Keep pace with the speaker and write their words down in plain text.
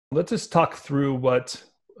let's just talk through what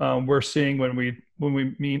we're seeing when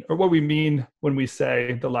we mean, or what we mean when we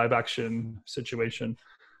say the live action situation.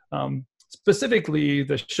 Specifically,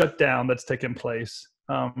 the shutdown that's taken place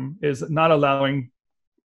is not allowing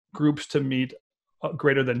groups to meet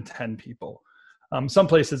greater than 10 people. Some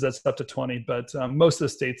places that's up to 20, but most of the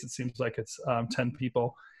states, it seems like it's 10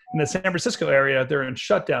 people. In the San Francisco area, they're in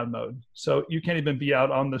shutdown mode. So you can't even be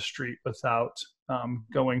out on the street without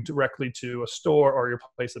going directly to a store or your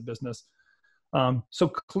place of business. So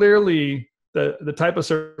clearly, the type of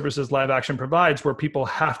services live action provides, where people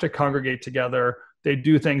have to congregate together, they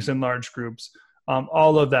do things in large groups,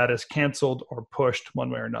 all of that is canceled or pushed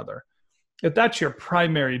one way or another. If that's your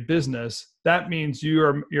primary business, that means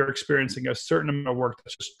you're experiencing a certain amount of work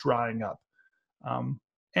that's just drying up.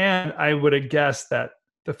 And I would have guessed that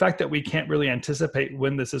the fact that we can't really anticipate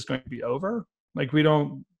when this is going to be over, like we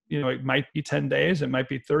don't, it might be 10 days, it might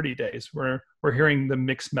be 30 days. We're hearing the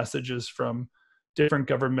mixed messages from different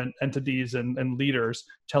government entities and leaders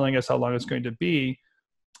telling us how long it's going to be.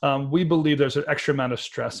 We believe there's an extra amount of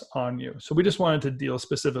stress on you. So we just wanted to deal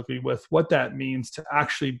specifically with what that means to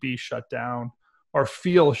actually be shut down or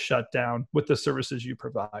feel shut down with the services you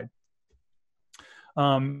provide.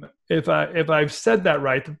 If I've said that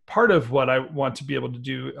right, part of what I want to be able to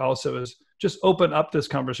do also is just open up this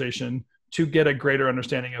conversation to get a greater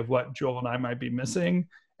understanding of what Joel and I might be missing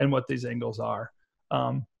and what these angles are.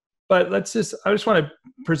 But I just want to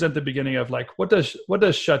present the beginning of like, what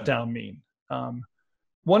does shutdown mean?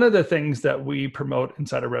 One of the things that we promote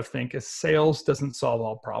inside of RevThink is sales doesn't solve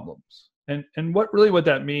all problems. And what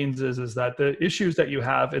that means is that the issues that you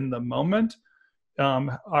have in the moment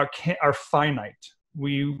are finite.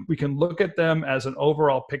 We can look at them as an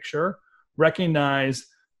overall picture, recognize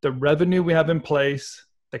the revenue we have in place,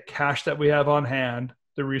 the cash that we have on hand,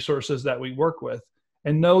 the resources that we work with,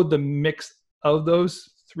 and know the mix of those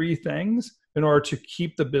three things in order to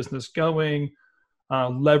keep the business going,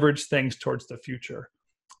 leverage things towards the future.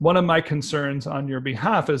 One of my concerns on your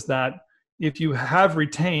behalf is that if you have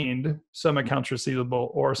retained some accounts receivable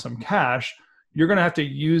or some cash, you're going to have to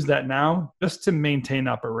use that now just to maintain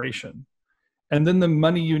operation. And then the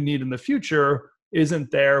money you need in the future isn't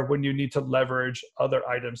there when you need to leverage other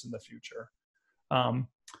items in the future.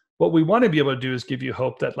 What we want to be able to do is give you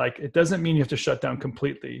hope that it doesn't mean you have to shut down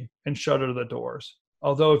completely and shutter the doors.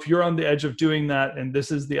 Although if you're on the edge of doing that and this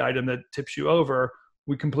is the item that tips you over,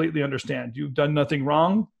 we completely understand. You've done nothing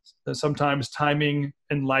wrong. Sometimes timing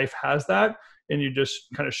in life has that, and you just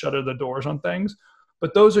kind of shutter the doors on things.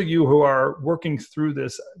 But those of you who are working through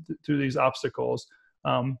these obstacles,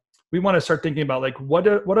 we want to start thinking about what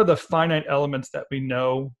are the finite elements that we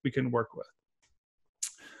know we can work with.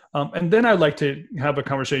 And then I'd like to have a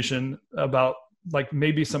conversation about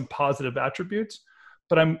maybe some positive attributes,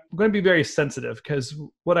 but I'm going to be very sensitive because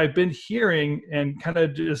what I've been hearing and kind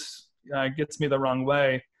of just gets me the wrong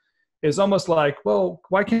way is almost well,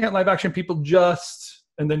 why can't live action people just,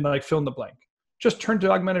 and then fill in the blank, just turn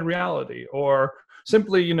to augmented reality or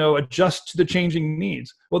simply, adjust to the changing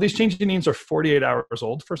needs. Well, these changing needs are 48 hours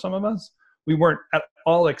old for some of us. We weren't at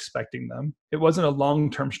all expecting them. It wasn't a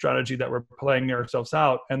long-term strategy that we're playing ourselves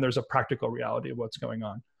out, and there's a practical reality of what's going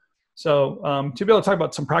on. So to be able to talk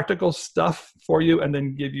about some practical stuff for you and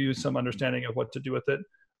then give you some understanding of what to do with it,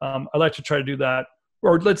 I'd like to try to do that,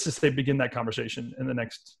 or let's just say begin that conversation in the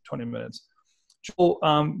next 20 minutes. Joel,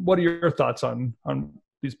 what are your thoughts on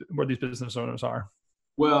where these business owners are?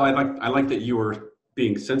 Well, I like that you were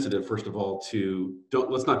being sensitive, first of all,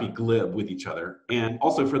 let's not be glib with each other. And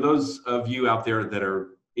also for those of you out there that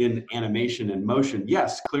are in animation and motion,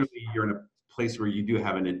 yes, clearly you're in a place where you do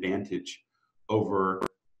have an advantage over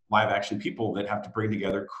live action people that have to bring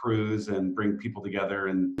together crews and bring people together,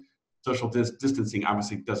 and social distancing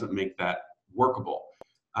obviously doesn't make that workable.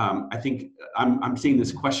 I think I'm seeing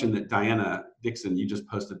this question that Diana Dixon, you just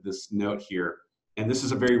posted this note here, and this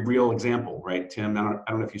is a very real example, right, Tim? I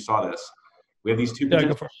don't know if you saw this. We have these two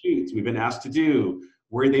potential shoots we've been asked to do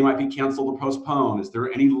where they might be canceled or postponed. Is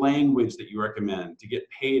there any language that you recommend to get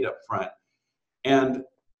paid up front? And,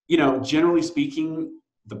 generally speaking,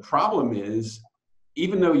 the problem is,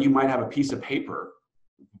 even though you might have a piece of paper,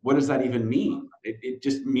 what does that even mean? It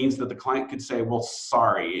just means that the client could say, well,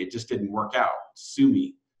 sorry, it just didn't work out. Sue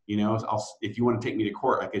me. If you want to take me to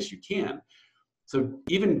court, I guess you can. So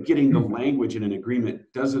even getting the language in an agreement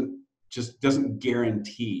doesn't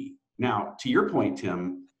guarantee. Now, to your point,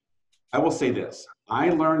 Tim, I will say this. I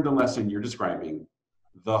learned the lesson you're describing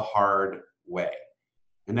the hard way.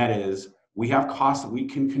 And that is, we have costs that we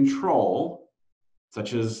can control,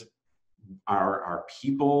 such as our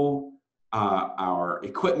people, our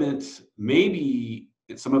equipment. Maybe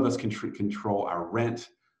some of us can control our rent,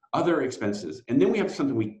 other expenses. And then we have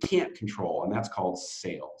something we can't control, and that's called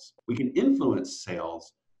sales. We can influence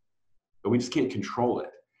sales, but we just can't control it.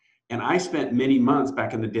 And I spent many months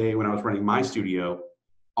back in the day when I was running my studio,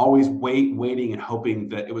 always waiting and hoping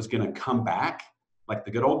that it was going to come back like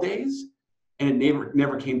the good old days. And it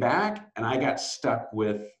never came back. And I got stuck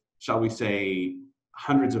with, shall we say,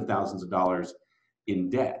 hundreds of thousands of dollars in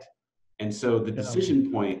debt. And so the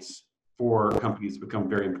decision points for companies become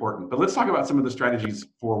very important. But let's talk about some of the strategies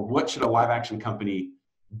for what should a live action company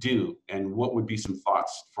do, and what would be some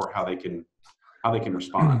thoughts for how they can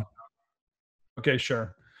respond. Okay,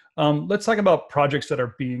 sure. Let's talk about projects that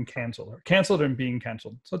are being canceled and being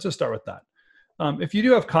canceled. So let's just start with that. If you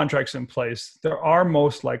do have contracts in place, there are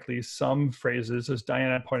most likely some phrases, as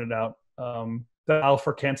Diana pointed out, that allow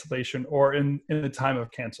for cancellation or in the time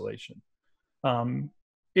of cancellation.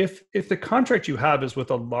 If the contract you have is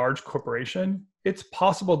with a large corporation, it's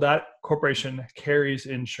possible that corporation carries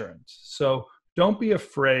insurance. So don't be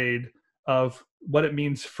afraid of what it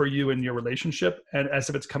means for you in your relationship, and as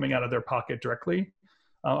if it's coming out of their pocket directly.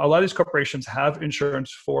 A lot of these corporations have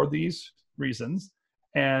insurance for these reasons,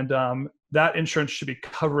 and that insurance should be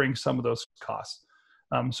covering some of those costs.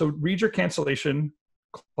 So read your cancellation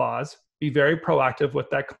clause, be very proactive with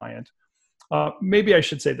that client. Maybe I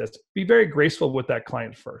should say this, be very graceful with that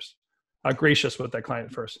client first, gracious with that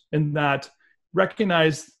client first, in that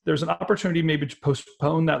recognize there's an opportunity maybe to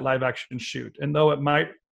postpone that live action shoot. And though it might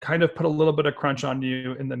kind of put a little bit of crunch on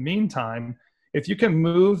you in the meantime, if you can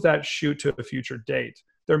move that shoot to a future date,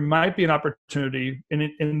 there might be an opportunity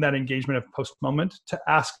in that engagement of postponement to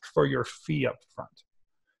ask for your fee up front.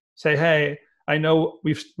 Say, hey, I know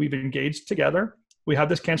we've engaged together. We have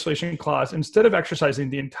this cancellation clause. Instead of exercising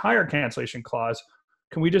the entire cancellation clause,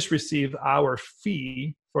 can we just receive our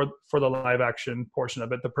fee for the live action portion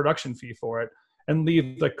of it, the production fee for it, and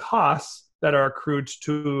leave the costs that are accrued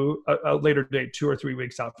to a later date, 2 or 3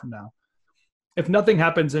 weeks out from now? If nothing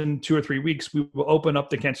happens in 2 or 3 weeks, we will open up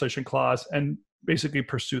the cancellation clause and basically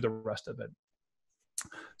pursue the rest of it.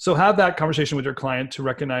 So have that conversation with your client to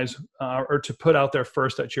recognize or to put out there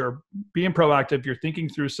first that you're being proactive, you're thinking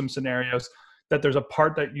through some scenarios, that there's a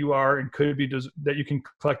part that you are and could be that you can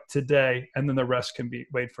collect today, and then the rest can be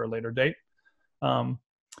wait for a later date.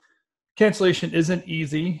 Cancellation isn't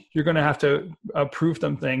easy. You're going to have to approve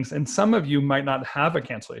some things, and some of you might not have a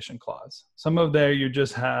cancellation clause. Some of you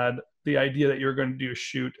just had the idea that you're going to do a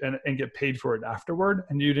shoot and get paid for it afterward,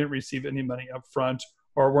 and you didn't receive any money up front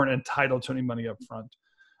or weren't entitled to any money up front.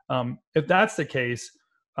 If that's the case,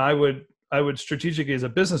 I would strategically, as a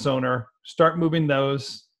business owner, start moving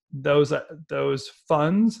those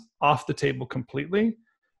funds off the table completely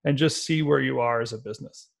and just see where you are as a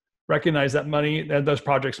business. Recognize that money and those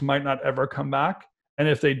projects might not ever come back. And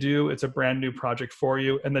if they do, it's a brand new project for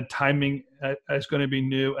you. And the timing is going to be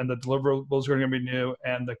new, and the deliverables are going to be new,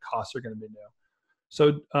 and the costs are going to be new.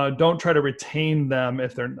 So don't try to retain them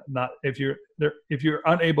if you're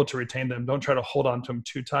unable to retain them. Don't try to hold on to them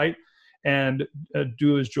too tight, and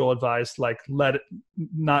do as Joel advised, like let it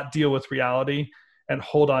not deal with reality and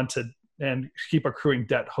hold on to and keep accruing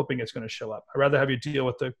debt, hoping it's going to show up. I'd rather have you deal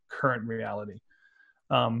with the current reality.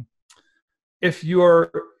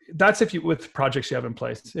 With projects you have in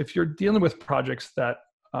place. If you're dealing with projects that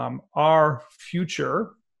are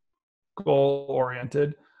future goal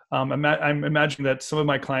oriented, I'm imagining that some of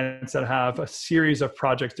my clients that have a series of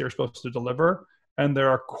projects they're supposed to deliver, and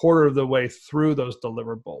they're a quarter of the way through those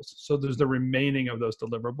deliverables. So there's the remaining of those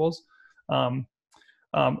deliverables.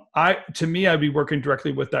 I'd be working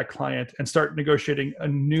directly with that client and start negotiating a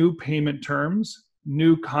new payment terms,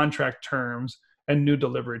 new contract terms, and new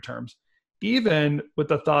delivery terms, even with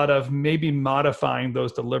the thought of maybe modifying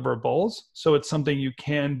those deliverables so it's something you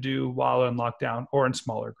can do while in lockdown or in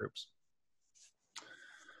smaller groups.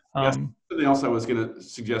 Something else I was going to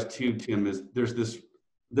suggest too, Tim, is there's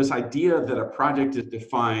this idea that a project is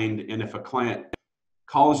defined, and if a client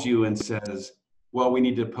calls you and says, well, we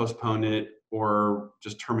need to postpone it or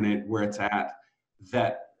just terminate where it's at,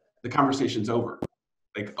 that the conversation's over.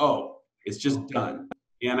 Like, oh, it's just done.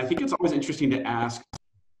 And I think it's always interesting to ask,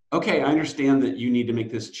 okay, I understand that you need to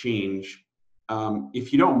make this change.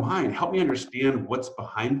 If you don't mind, help me understand what's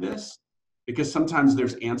behind this, because sometimes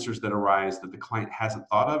there's answers that arise that the client hasn't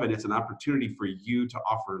thought of, and it's an opportunity for you to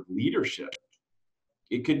offer leadership.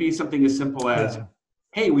 It could be something as simple as,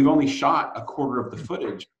 hey, we've only shot a quarter of the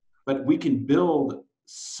footage, but we can build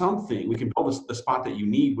something. We can build the spot that you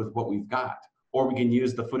need with what we've got. Or we can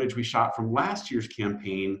use the footage we shot from last year's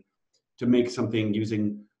campaign to make something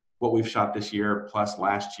using what we've shot this year plus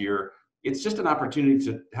last year. It's just an opportunity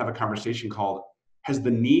to have a conversation called, has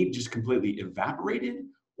the need just completely evaporated?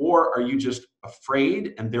 Or are you just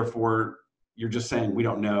afraid and therefore you're just saying we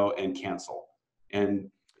don't know and cancel? And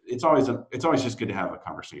it's always just good to have a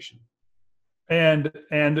conversation. And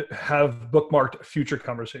have bookmarked future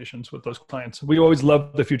conversations with those clients. We always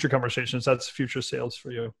love the future conversations. That's future sales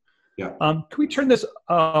for you. Yeah. Can we turn this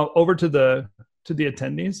over to the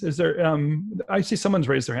attendees? Is there? I see someone's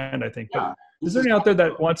raised their hand, I think. Yeah. But is there anyone out there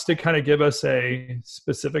that wants to kind of give us a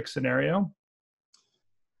specific scenario?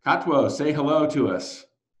 Katwo, say hello to us.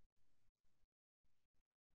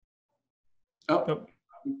 Oh,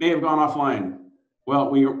 may have gone offline.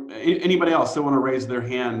 Well, anybody else that want to raise their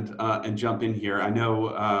hand and jump in here? I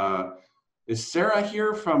know, is Sarah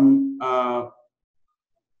here from the,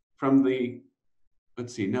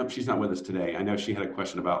 let's see, no, she's not with us today. I know she had a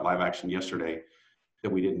question about live action yesterday that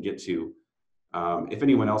we didn't get to. If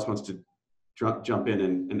anyone else wants to jump in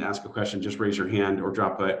and ask a question, just raise your hand or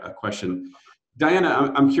drop a question.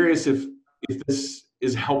 Diana, I'm curious if this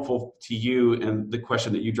is helpful to you and the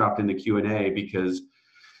question that you dropped in the Q&A, because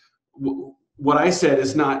what I said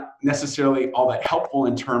is not necessarily all that helpful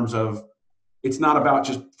in terms of, it's not about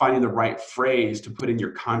just finding the right phrase to put in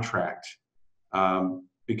your contract.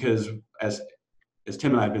 Because as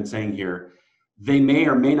Tim and I have been saying here, they may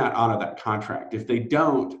or may not honor that contract. If they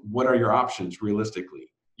don't, what are your options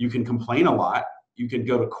realistically? You can complain a lot, you can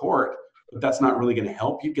go to court, but that's not really going to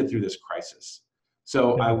help you get through this crisis.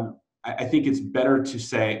 So yeah. I think it's better to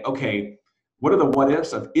say, okay, what are the what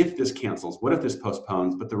ifs of if this cancels? What if this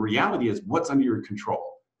postpones? But the reality is what's under your control.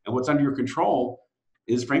 And what's under your control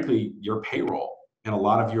is frankly your payroll and a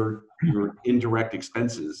lot of your indirect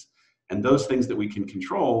expenses. And those things that we can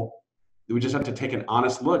control, we just have to take an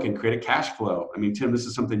honest look and create a cash flow. I mean, Tim, this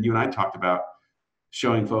is something you and I talked about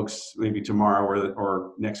showing folks maybe tomorrow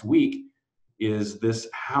or next week, is this,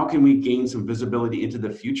 how can we gain some visibility into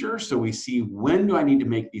the future so we see when do I need to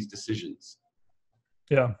make these decisions?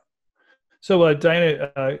 Yeah. So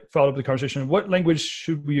Diana followed up the conversation. What language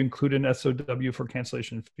should we include in SOW for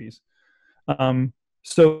cancellation fees?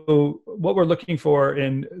 So what we're looking for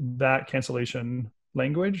in that cancellation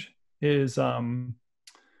language is, one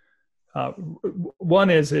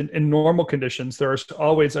is in normal conditions, there's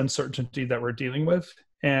always uncertainty that we're dealing with,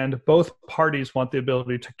 and both parties want the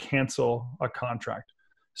ability to cancel a contract.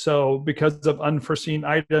 So because of unforeseen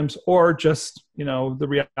items or just,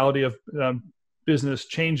 the reality of business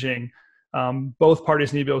changing, both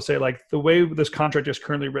parties need to be able to say, like, the way this contract is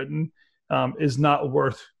currently written is not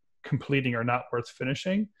worth completing or not worth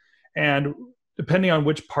finishing. And depending on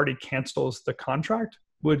which party cancels the contract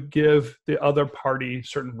would give the other party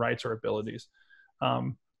certain rights or abilities.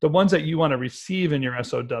 The ones that you want to receive in your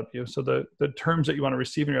SOW, so the terms that you want to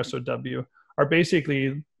receive in your SOW are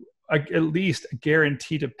basically at least a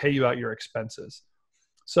guarantee to pay you out your expenses.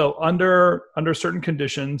 So under certain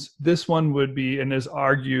conditions, this one would be, and is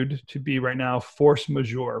argued to be right now, force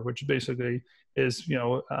majeure, which basically is,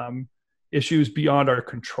 issues beyond our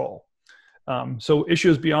control. So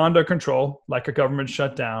issues beyond our control, like a government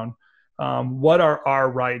shutdown, what are our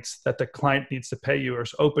rights that the client needs to pay you or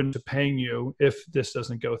is open to paying you if this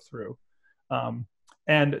doesn't go through?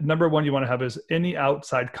 And number one you want to have is any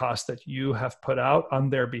outside cost that you have put out on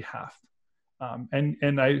their behalf.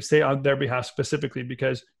 And I say on their behalf specifically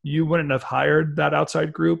because you wouldn't have hired that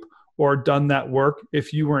outside group or done that work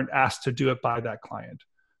if you weren't asked to do it by that client.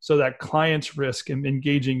 So that client's risk in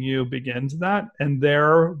engaging you begins that, and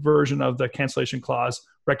their version of the cancellation clause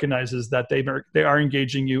recognizes that they are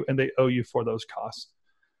engaging you and they owe you for those costs.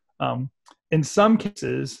 In some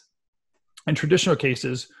cases, in traditional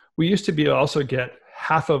cases, we used to be also get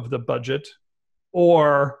half of the budget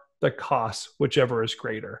or the cost, whichever is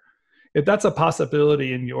greater. If that's a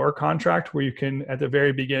possibility in your contract where you can, at the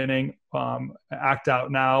very beginning, act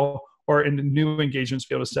out now, or in new engagements,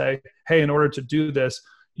 be able to say, hey, in order to do this,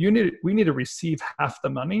 we need to receive half the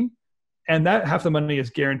money, and that half the money is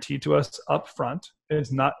guaranteed to us up front.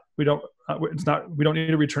 We don't need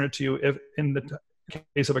to return it to you if in the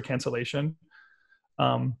case of a cancellation.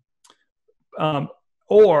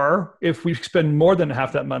 Or if we spend more than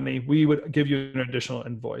half that money, we would give you an additional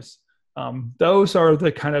invoice. Those are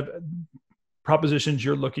the kind of propositions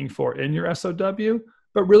you're looking for in your SOW,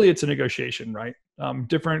 but really it's a negotiation, right?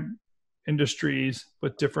 Different industries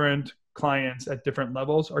with different clients at different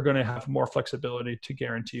levels are going to have more flexibility to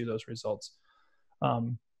guarantee you those results.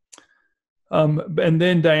 And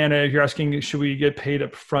then Diana, you're asking, should we get paid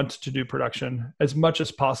up front to do production? As much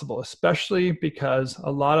as possible, especially because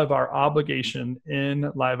a lot of our obligation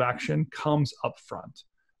in live action comes up front.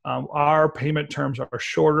 Our payment terms are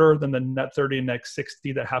shorter than the net 30 and net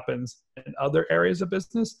 60 that happens in other areas of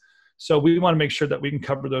business. So we want to make sure that we can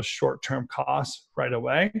cover those short-term costs right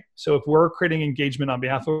away. So if we're creating engagement on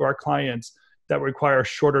behalf of our clients that require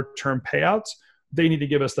shorter-term payouts, they need to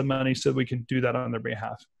give us the money so we can do that on their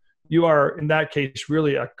behalf. You are, in that case,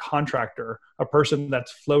 really a contractor, a person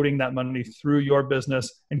that's floating that money through your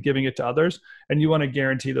business and giving it to others. And you want to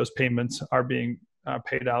guarantee those payments are being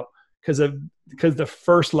paid out because the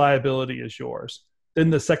first liability is yours. Then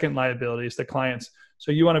the second liability is the client's.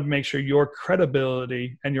 So you want to make sure your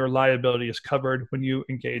credibility and your liability is covered when you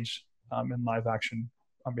engage in live action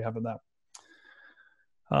on behalf of that.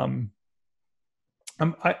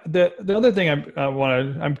 The other thing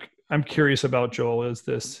I'm curious about, Joel, is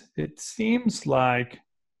this. It seems like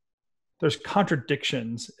there's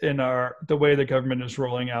contradictions in the way the government is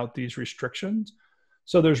rolling out these restrictions.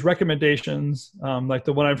 So there's recommendations, like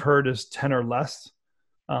the one I've heard is 10 or less.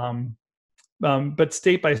 But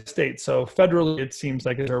state by state. So federally, it seems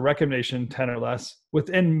like it's a recommendation 10 or less.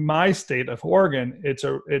 Within my state of Oregon,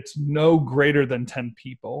 it's no greater than 10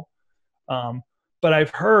 people. But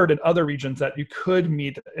I've heard in other regions that you could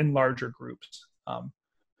meet in larger groups.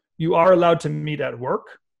 You are allowed to meet at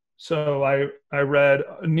work. So I read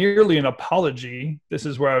nearly an apology. This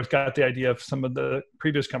is where I got the idea of some of the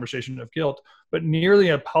previous conversation of guilt, but nearly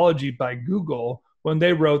an apology by Google when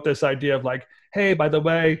they wrote this idea of like, hey, by the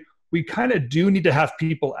way, we kind of do need to have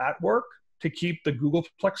people at work to keep the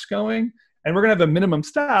Googleplex going. And we're going to have a minimum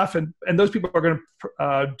staff, and those people are going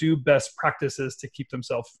to do best practices to keep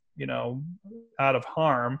themselves, out of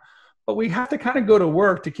harm. But we have to kind of go to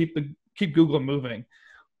work to keep Google moving.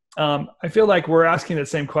 I feel like we're asking the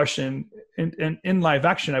same question in live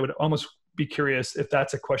action. I would almost be curious if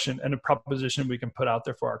that's a question and a proposition we can put out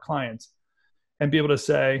there for our clients and be able to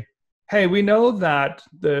say, hey, we know that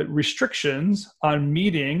the restrictions on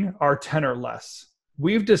meeting are 10 or less.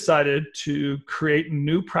 We've decided to create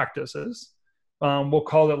new practices. We'll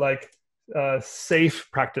call it like safe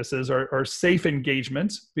practices or safe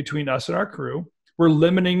engagements between us and our crew. We're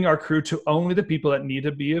limiting our crew to only the people that need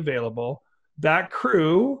to be available. That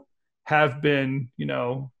crew have been,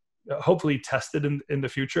 hopefully tested in the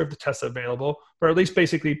future if the test's available, but at least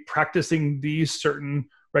basically practicing these certain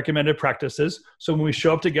recommended practices. So when we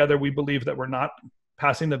show up together, we believe that we're not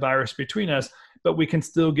passing the virus between us, but we can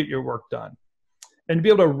still get your work done. And to be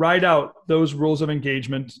able to write out those rules of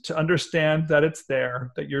engagement, to understand that it's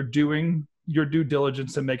there, that you're doing your due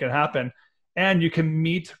diligence to make it happen, and you can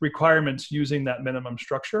meet requirements using that minimum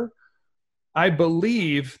structure. I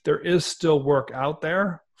believe there is still work out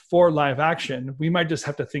there for live action. We might just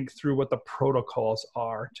have to think through what the protocols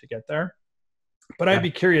are to get there. But I'd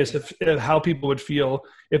be curious if how people would feel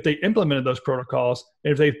if they implemented those protocols,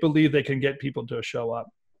 if they believe they can get people to show up.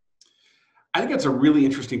 I think that's a really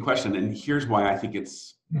interesting question. And here's why I think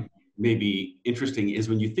it's maybe interesting is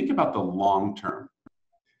when you think about the long term.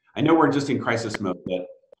 I know we're just in crisis mode, but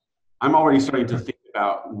I'm already starting to think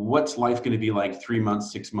about what's life going to be like 3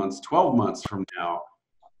 months, 6 months, 12 months from now.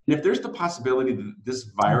 And if there's the possibility that this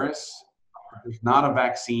virus, there's not a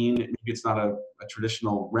vaccine, maybe it's not a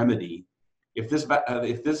traditional remedy. If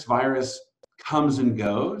this virus comes and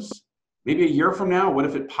goes, maybe a year from now, what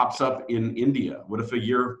if it pops up in India? What if a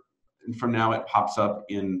year from now it pops up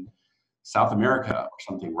in South America or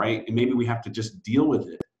something, right? And maybe we have to just deal with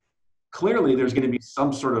it. Clearly, there's going to be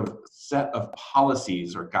some sort of set of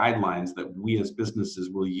policies or guidelines that we as businesses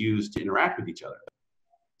will use to interact with each other.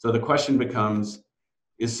 So the question becomes,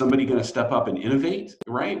 is somebody going to step up and innovate,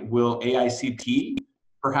 right? Will AICP,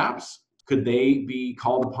 perhaps, could they be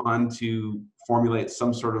called upon to formulate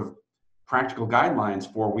some sort of practical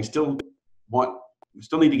guidelines for we still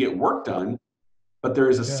need to get work done, but there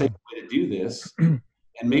is a safe way to do this. And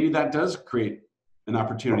maybe that does create an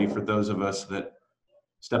opportunity for those of us that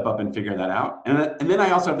step up and figure that out. And then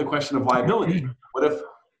I also have the question of liability. What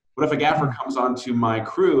if a gaffer comes onto my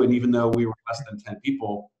crew and even though we were less than 10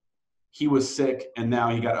 people, he was sick and now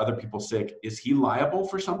he got other people sick. Is he liable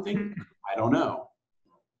for something? I don't know.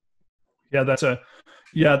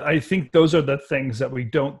 Yeah, I think those are the things that we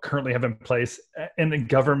don't currently have in place in the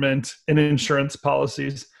government and insurance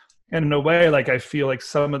policies. And in a way, like I feel like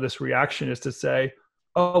some of this reaction is to say,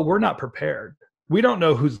 oh, we're not prepared. We don't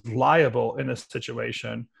know who's liable in a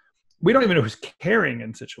situation. We don't even know who's caring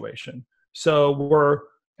in situation. So we're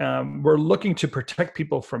looking to protect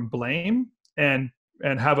people from blame and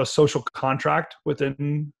have a social contract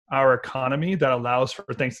within our economy that allows for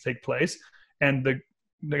things to take place. And the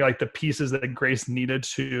pieces that Grace needed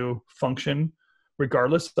to function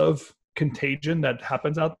regardless of contagion that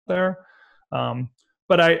happens out there.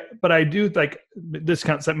 But I do like this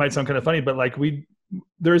concept might sound kind of funny, but like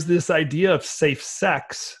there's this idea of safe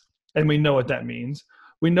sex and we know what that means.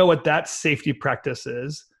 We know what that safety practice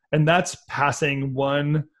is. And that's passing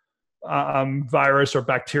one virus or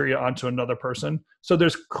bacteria onto another person. So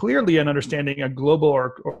there's clearly an understanding, a global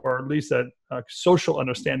or at least a social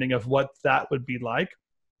understanding of what that would be like.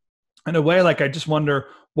 In a way, like I just wonder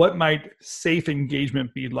what might safe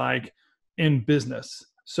engagement be like in business.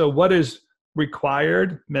 So what is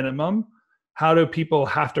required minimum? How do people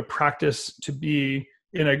have to practice to be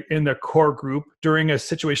in the core group during a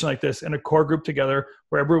situation like this, in a core group together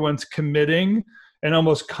where everyone's committing and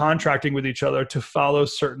almost contracting with each other to follow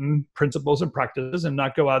certain principles and practices and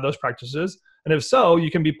not go out of those practices? And if so,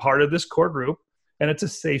 you can be part of this core group, and it's a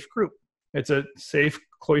safe group. It's a safe,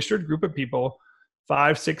 cloistered group of people,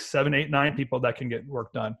 5, 6, 7, 8, 9 people that can get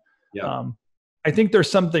work done. Yeah. I think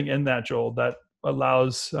there's something in that, Joel, that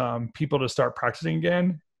allows people to start practicing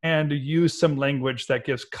again and to use some language that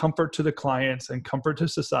gives comfort to the clients and comfort to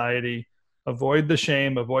society, avoid the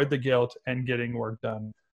shame, avoid the guilt, and getting work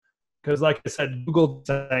done. Because like I said, Google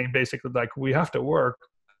saying basically like, we have to work.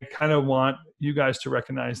 I kind of want you guys to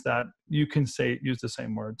recognize that you can use the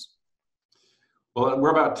same words. Well, we're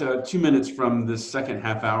about 2 minutes from this second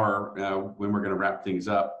half hour when we're going to wrap things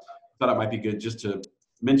up. I thought it might be good just to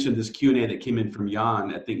mention this Q&A that came in from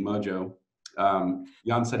Jan at Think Mojo.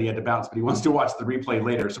 Jan said he had to bounce, but he wants to watch the replay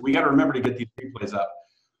later. So we got to remember to get these replays up.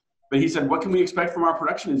 But he said, what can we expect from our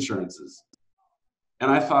production insurances? And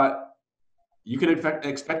I thought, you can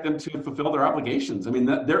expect them to fulfill their obligations. I mean,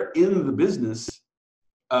 they're in the business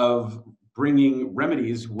of bringing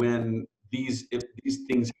remedies when if these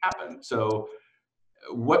things happen. So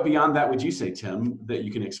what beyond that would you say, Tim, that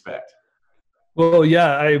you can expect? Well,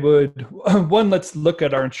 yeah, I would. One, let's look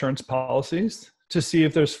at our insurance policies to see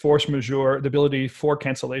if there's force majeure, the ability for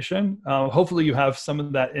cancellation. Hopefully you have some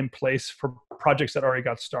of that in place for projects that already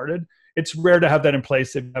got started. It's rare to have that in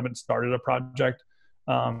place if you haven't started a project.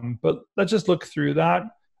 But let's just look through that.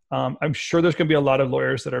 I'm sure there's going to be a lot of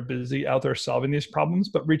lawyers that are busy out there solving these problems,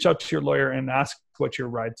 but reach out to your lawyer and ask what your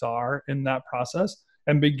rights are in that process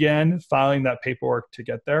and begin filing that paperwork to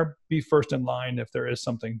get there. Be first in line if there is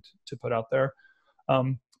something to put out there.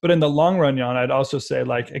 But in the long run, Jan, I'd also say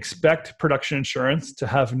like expect production insurance to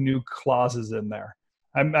have new clauses in there.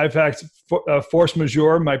 In fact, force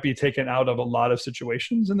majeure might be taken out of a lot of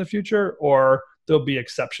situations in the future, or there'll be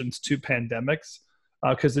exceptions to pandemics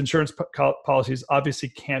because insurance policies obviously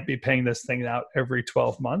can't be paying this thing out every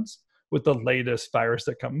 12 months with the latest virus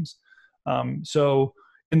that comes. So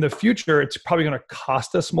in the future, it's probably going to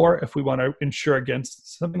cost us more if we want to insure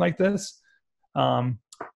against something like this.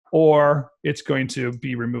 Or it's going to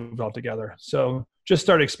be removed altogether. So just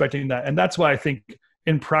start expecting that. And that's why I think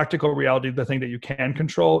in practical reality, the thing that you can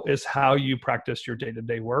control is how you practice your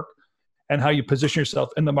day-to-day work and how you position yourself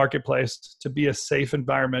in the marketplace to be a safe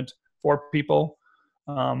environment for people,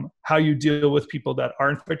 how you deal with people that are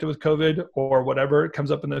infected with COVID or whatever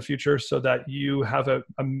comes up in the future so that you have a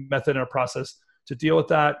method and a process to deal with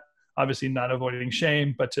that. Obviously not avoiding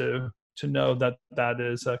shame, but to know that that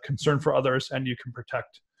is a concern for others and you can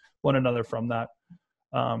protect one another from that.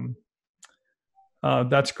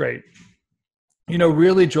 That's great. You know,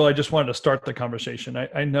 really, Joel, I just wanted to start the conversation.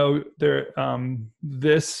 I know there,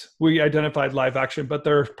 we identified live action, but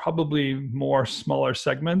there are probably more smaller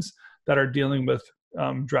segments that are dealing with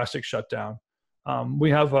drastic shutdown.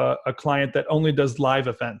 We have a client that only does live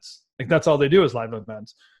events. Like that's all they do is live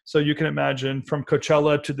events. So you can imagine from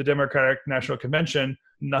Coachella to the Democratic National Convention,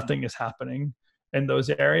 nothing is happening in those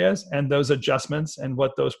areas, and those adjustments and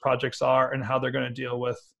what those projects are and how they're going to deal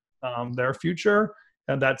with their future.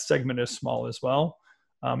 And that segment is small as well.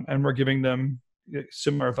 And we're giving them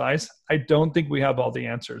similar advice. I don't think we have all the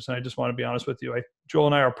answers. And I just want to be honest with you. Joel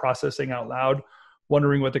and I are processing out loud,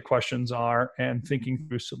 wondering what the questions are and thinking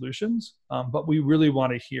through solutions. But we really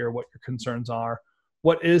want to hear what your concerns are.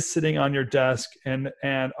 What is sitting on your desk, and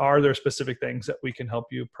are there specific things that we can help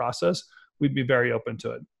you process? We'd be very open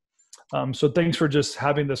to it. So thanks for just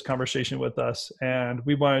having this conversation with us. And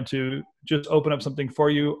we wanted to just open up something for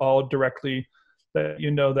you all directly, that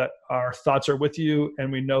you know that our thoughts are with you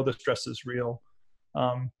and we know the stress is real.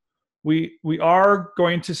 We are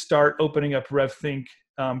going to start opening up RevThink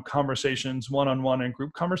conversations, one-on-one and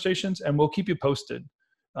group conversations, and we'll keep you posted.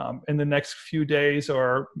 In the next few days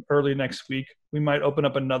or early next week, we might open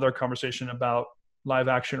up another conversation about live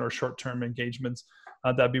action or short-term engagements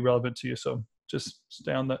that'd be relevant to you. So just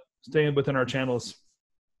stay within our channels.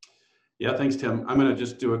 Yeah, thanks, Tim. I'm going to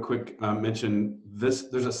just do a quick mention. There's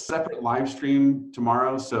a separate live stream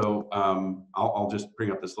tomorrow, so I'll just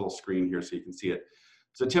bring up this little screen here so you can see it.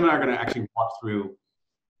 So Tim and I are going to actually walk through,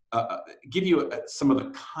 give you some of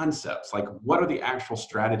the concepts, like what are the actual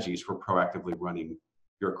strategies for proactively running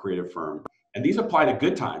your creative firm. And these apply to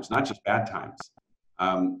good times, not just bad times.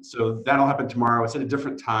 So that'll happen tomorrow. It's at a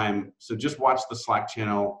different time. So just watch the Slack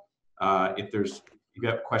channel. If you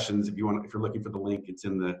got questions, if you're looking for the link, it's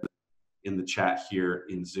in the chat here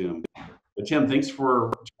in Zoom. But Tim, thanks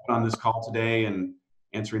for jumping on this call today and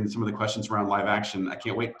answering some of the questions around live action. I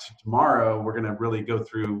can't wait to tomorrow. We're going to really go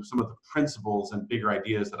through some of the principles and bigger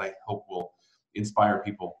ideas that I hope will inspire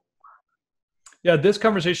people. Yeah, this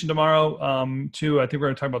conversation tomorrow, too, I think we're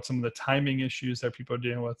going to talk about some of the timing issues that people are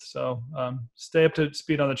dealing with. So stay up to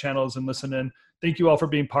speed on the channels and listen in. Thank you all for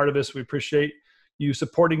being part of this. We appreciate you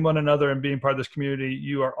supporting one another and being part of this community.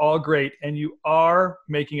 You are all great, and you are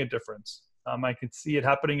making a difference. I can see it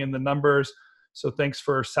happening in the numbers. So thanks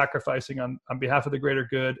for sacrificing on behalf of the greater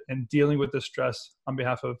good and dealing with this stress on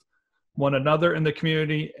behalf of one another in the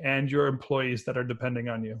community and your employees that are depending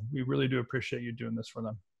on you. We really do appreciate you doing this for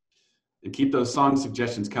them. And keep those song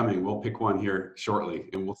suggestions coming. We'll pick one here shortly,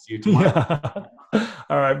 and we'll see you tomorrow.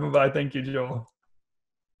 All right. Bye-bye. Thank you, Joel.